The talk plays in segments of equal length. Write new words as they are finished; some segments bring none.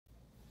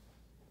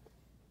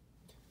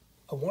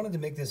I wanted to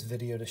make this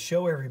video to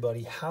show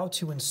everybody how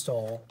to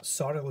install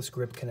solderless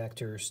grip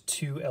connectors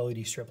to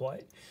LED strip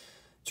light.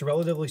 It's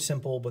relatively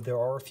simple, but there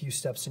are a few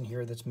steps in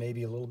here that's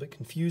maybe a little bit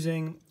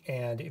confusing,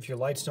 and if your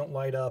lights don't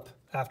light up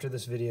after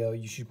this video,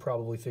 you should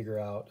probably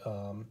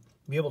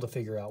be able to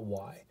figure out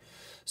why.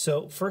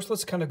 So first,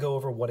 let's kind of go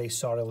over what a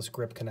solderless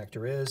grip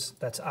connector is.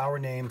 That's our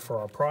name for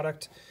our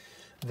product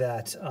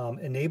that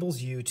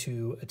enables you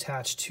to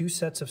attach two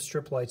sets of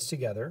strip lights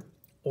together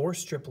or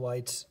strip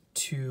lights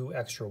to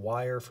extra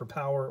wire for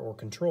power or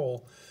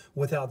control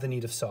without the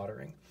need of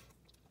soldering.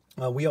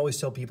 We always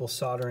tell people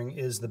soldering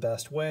is the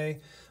best way,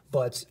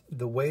 but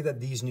the way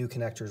that these new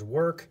connectors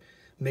work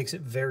makes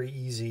it very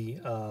easy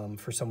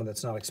for someone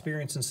that's not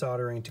experienced in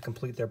soldering to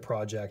complete their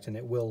project, and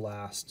it will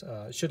last,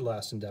 should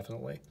last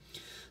indefinitely.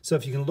 So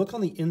if you can look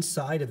on the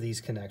inside of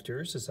these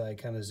connectors, as I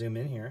kind of zoom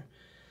in here,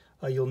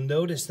 you'll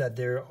notice that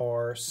there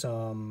are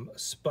some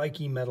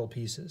spiky metal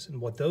pieces, and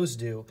what those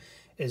do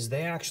is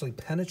they actually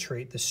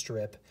penetrate the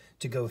strip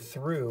to go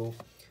through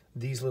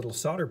these little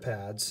solder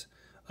pads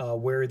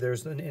where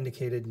there's an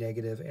indicated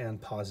negative and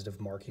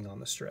positive marking on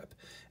the strip.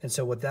 And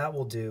so what that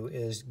will do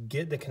is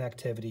get the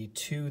connectivity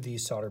to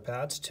these solder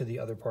pads to the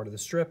other part of the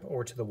strip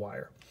or to the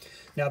wire.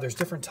 Now there's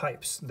different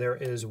types. There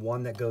is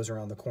one that goes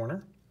around the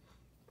corner.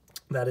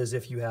 That is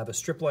if you have a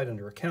strip light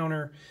under a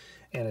counter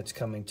and it's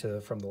coming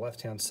from the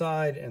left-hand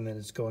side and then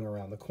it's going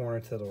around the corner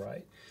to the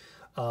right.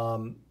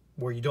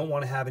 Where you don't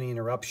want to have any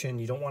interruption,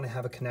 you don't want to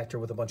have a connector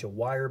with a bunch of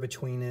wire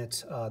between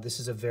it, this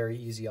is a very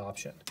easy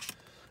option.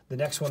 The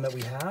next one that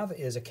we have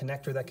is a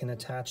connector that can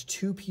attach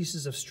two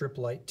pieces of strip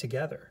light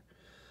together.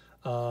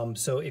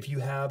 So if you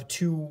have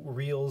two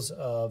reels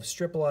of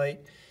strip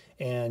light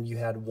and you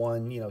had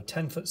one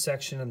 10-foot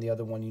section and the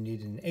other one you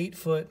needed an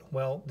 8-foot,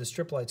 well, the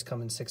strip lights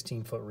come in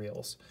 16-foot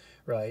reels,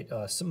 right?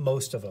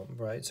 Most of them,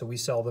 right? So we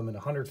sell them in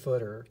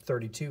 100-foot or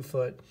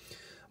 32-foot,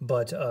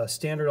 but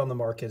standard on the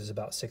market is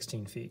about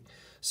 16 feet.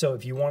 So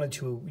if you wanted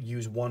to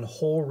use one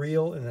whole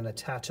reel and then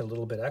attach a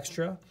little bit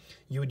extra,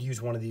 you would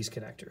use one of these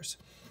connectors.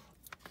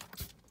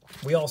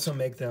 We also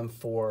make them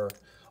for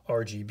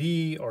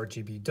RGB,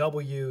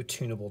 RGBW,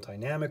 tunable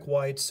dynamic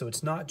whites, so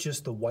it's not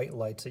just the white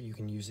lights that you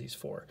can use these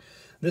for.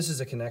 This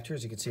is a connector,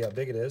 as you can see how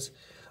big it is,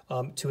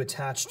 to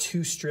attach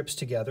two strips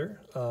together.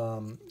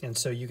 And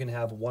so you can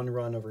have one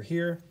run over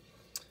here,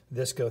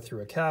 this go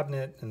through a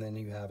cabinet, and then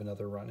you have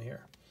another run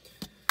here.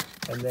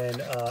 And then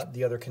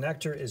the other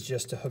connector is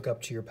just to hook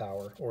up to your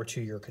power or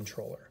to your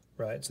controller,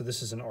 right? So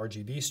this is an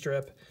RGB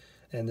strip,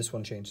 and this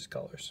one changes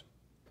colors.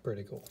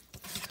 Pretty cool.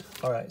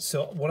 All right,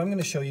 so what I'm going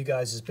to show you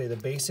guys is the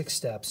basic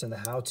steps and the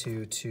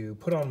how-to to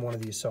put on one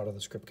of these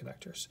solderless grip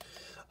connectors.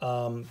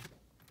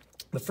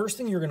 The first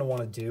thing you're going to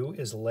want to do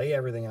is lay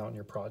everything out in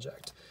your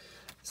project.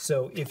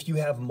 So if you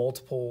have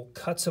multiple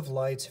cuts of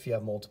lights, if you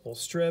have multiple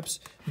strips,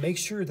 make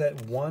sure that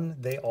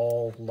they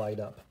all light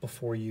up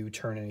before you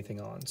turn anything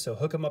on. So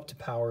hook them up to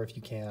power if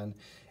you can,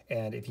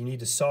 and if you need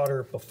to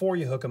solder before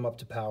you hook them up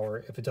to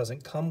power, if it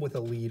doesn't come with a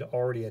lead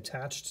already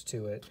attached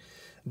to it,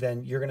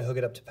 then you're gonna hook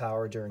it up to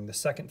power during the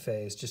second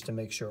phase just to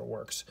make sure it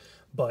works.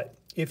 But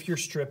if your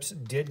strips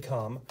did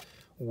come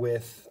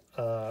with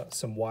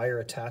some wire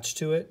attached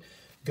to it,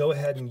 go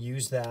ahead and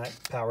use that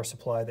power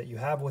supply that you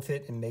have with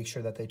it and make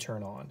sure that they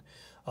turn on.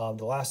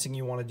 The last thing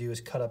you want to do is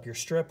cut up your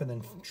strip and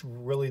then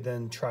really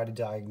try to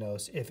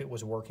diagnose if it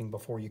was working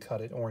before you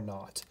cut it or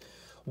not.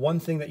 One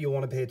thing that you'll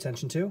want to pay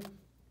attention to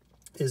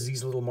is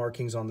these little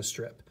markings on the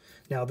strip.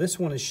 Now this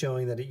one is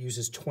showing that it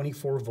uses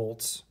 24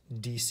 volts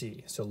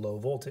DC, so low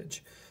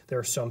voltage. There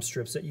are some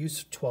strips that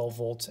use 12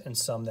 volts and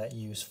some that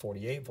use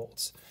 48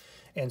 volts.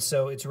 And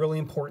so it's really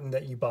important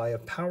that you buy a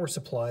power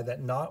supply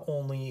that not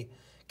only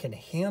can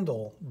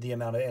handle the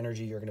amount of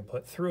energy you're going to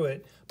put through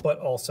it, but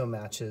also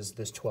matches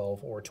this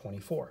 12 or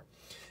 24.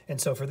 And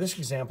so for this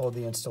example of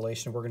the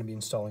installation, we're going to be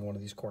installing one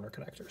of these corner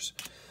connectors.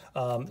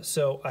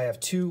 So I have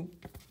two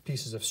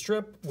pieces of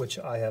strip, which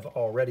I have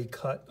already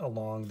cut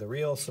along the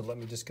reel. So let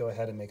me just go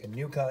ahead and make a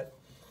new cut.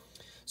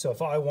 So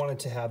if I wanted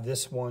to have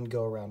this one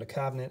go around a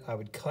cabinet, I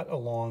would cut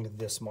along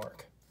this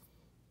mark.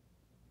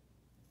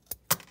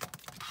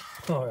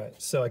 All right,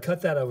 so I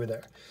cut that over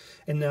there.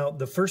 And now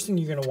the first thing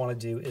you're going to want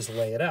to do is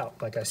lay it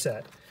out, like I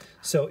said.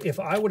 So if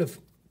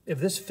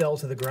this fell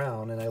to the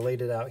ground and I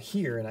laid it out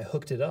here and I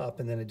hooked it up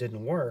and then it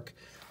didn't work,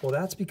 well,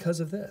 that's because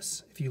of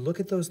this. If you look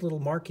at those little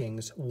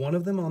markings, one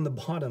of them on the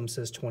bottom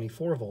says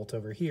 24 volt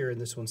over here and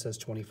this one says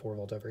 24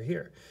 volt over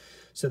here.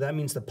 So that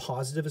means the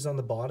positive is on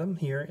the bottom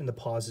here and the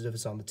positive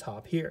is on the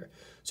top here.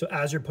 So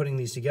as you're putting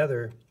these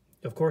together,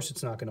 of course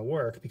it's not going to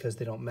work because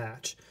they don't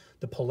match.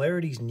 The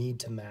polarities need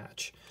to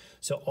match.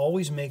 So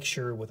always make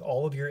sure with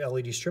all of your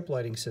LED strip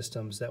lighting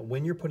systems that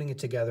when you're putting it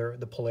together,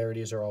 the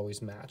polarities are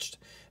always matched.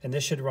 And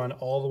this should run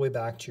all the way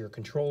back to your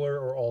controller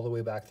or all the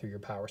way back through your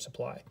power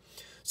supply.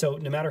 So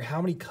no matter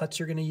how many cuts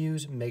you're going to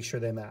use, make sure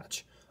they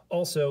match.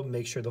 Also,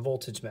 make sure the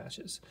voltage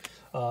matches.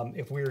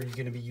 If we're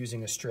going to be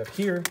using a strip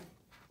here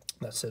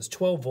that says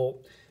 12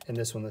 volt and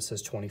this one that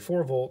says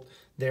 24 volt,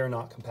 they're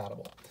not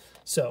compatible.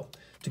 So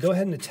to go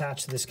ahead and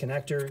attach this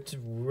connector, it's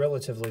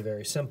relatively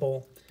very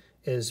simple.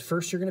 is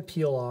first you're going to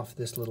peel off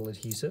this little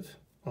adhesive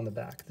on the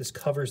back. This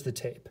covers the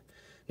tape.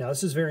 Now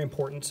this is very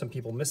important. Some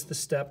people miss this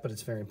step, but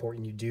it's very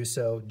important you do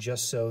so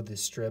just so the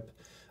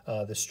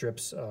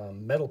strip's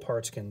metal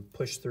parts can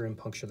push through and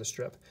puncture the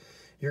strip.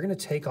 You're going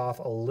to take off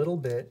a little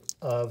bit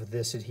of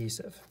this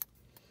adhesive.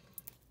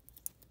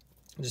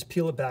 Just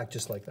peel it back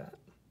just like that.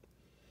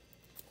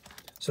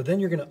 So then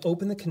you're going to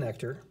open the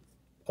connector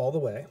all the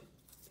way,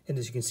 and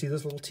as you can see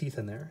those little teeth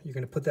in there, you're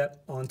going to put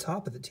that on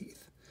top of the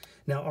teeth.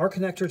 Now our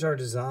connectors are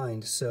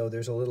designed so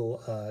there's a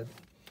little,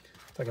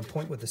 if I can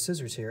point with the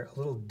scissors here, a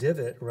little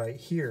divot right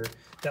here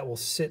that will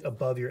sit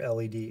above your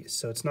LEDs.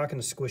 So it's not going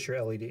to squish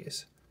your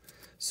LEDs.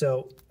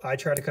 So I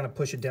try to kind of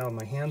push it down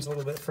with my hands a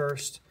little bit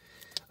first.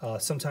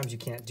 Sometimes you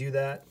can't do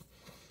that.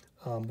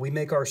 We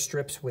make our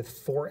strips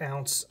with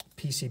 4-ounce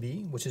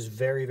PCB, which is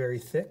very, very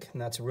thick,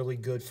 and that's really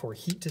good for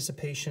heat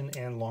dissipation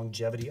and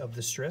longevity of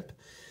the strip.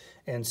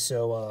 And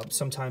so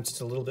sometimes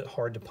it's a little bit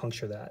hard to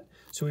puncture that.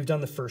 So we've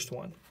done the first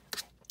one.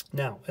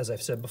 Now, as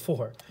I've said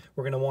before,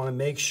 we're going to want to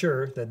make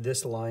sure that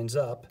this lines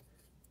up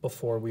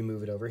before we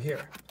move it over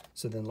here.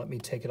 So then let me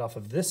take it off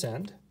of this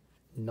end,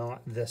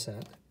 not this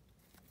end.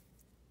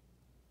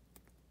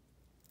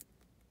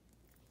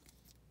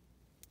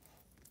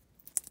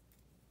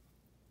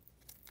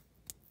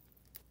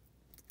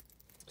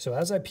 So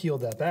as I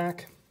peeled that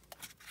back,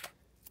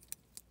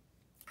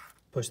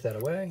 push that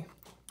away,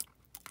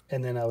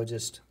 and then I would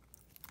just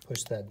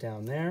push that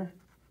down there.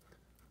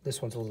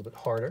 This one's a little bit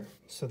harder,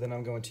 so then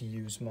I'm going to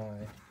use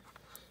my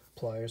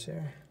pliers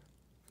here.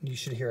 You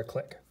should hear a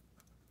click.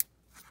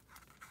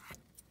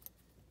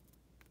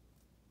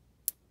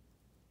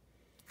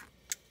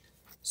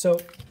 So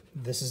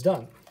this is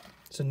done.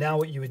 So now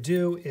what you would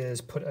do is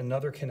put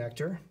another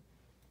connector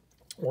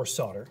or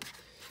solder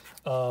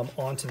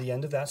onto the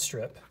end of that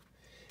strip.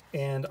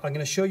 And I'm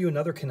going to show you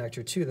another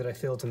connector too that I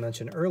failed to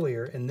mention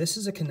earlier. And this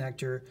is a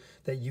connector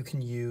that you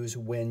can use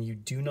when you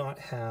do not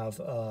have,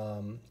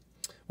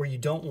 where you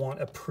don't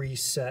want a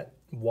preset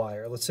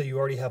wire. Let's say you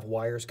already have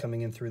wires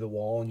coming in through the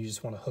wall and you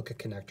just want to hook a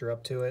connector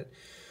up to it.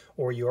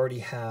 Or you already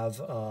have,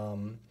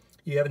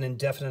 you have an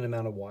indefinite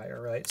amount of wire,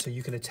 right? So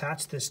you can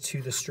attach this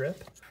to the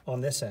strip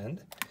on this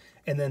end.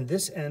 And then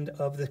this end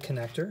of the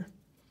connector,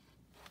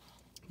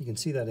 you can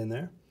see that in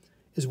there,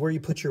 is where you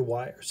put your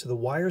wire. So the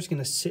wire is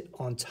going to sit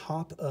on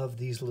top of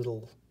these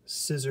little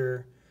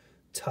scissor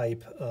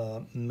type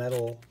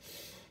metal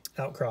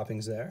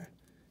outcroppings there.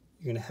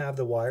 You're going to have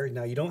the wire.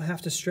 Now you don't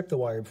have to strip the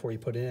wire before you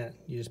put it in.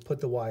 You just put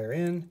the wire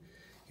in,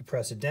 you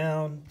press it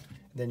down,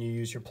 then you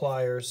use your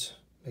pliers,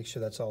 make sure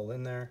that's all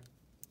in there.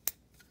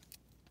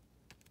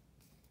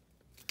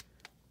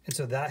 And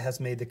so that has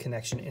made the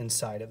connection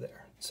inside of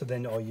there. So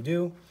then all you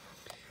do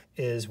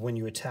is when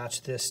you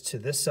attach this to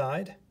this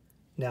side,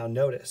 now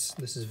notice,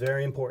 this is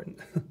very important.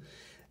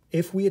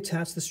 If we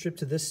attach the strip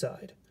to this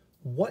side,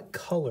 what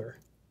color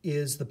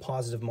is the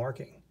positive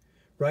marking?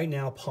 Right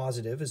now,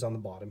 positive is on the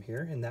bottom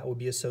here, and that would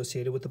be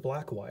associated with the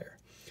black wire.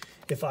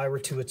 If I were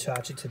to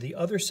attach it to the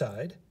other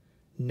side,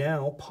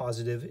 now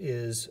positive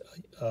is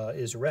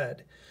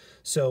red.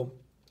 So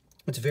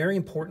it's very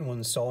important when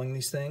installing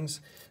these things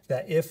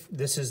that if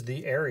this is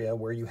the area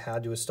where you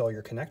had to install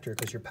your connector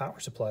because your power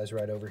supply is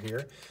right over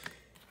here,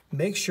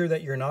 make sure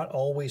that you're not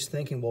always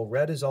thinking, well,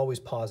 red is always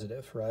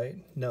positive, right?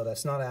 No,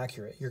 that's not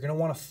accurate. You're going to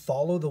want to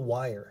follow the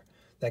wire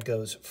that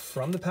goes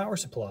from the power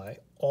supply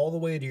all the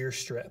way to your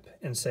strip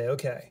and say,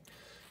 okay,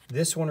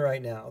 this one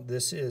right now,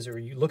 this is, or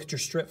you look at your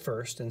strip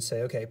first and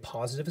say, okay,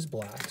 positive is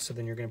black. So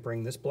then you're going to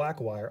bring this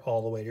black wire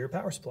all the way to your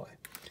power supply.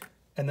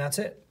 And that's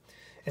it.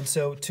 And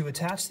so to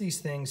attach these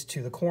things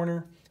to the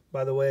corner,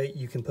 by the way,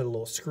 you can put a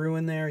little screw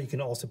in there. You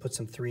can also put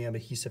some 3M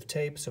adhesive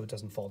tape so it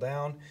doesn't fall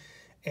down.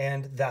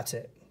 And that's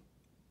it.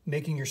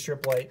 Making your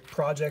strip light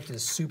project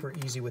is super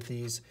easy with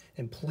these,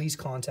 and please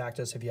contact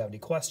us if you have any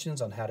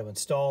questions on how to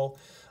install.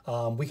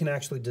 We can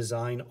actually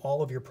design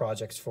all of your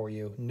projects for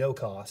you, no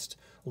cost.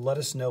 Let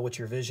us know what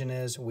your vision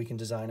is. We can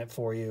design it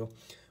for you.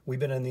 We've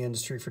been in the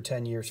industry for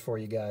 10 years for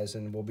you guys,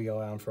 and we'll be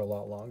around for a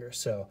lot longer.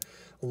 So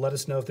let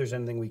us know if there's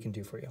anything we can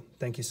do for you.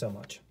 Thank you so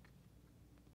much.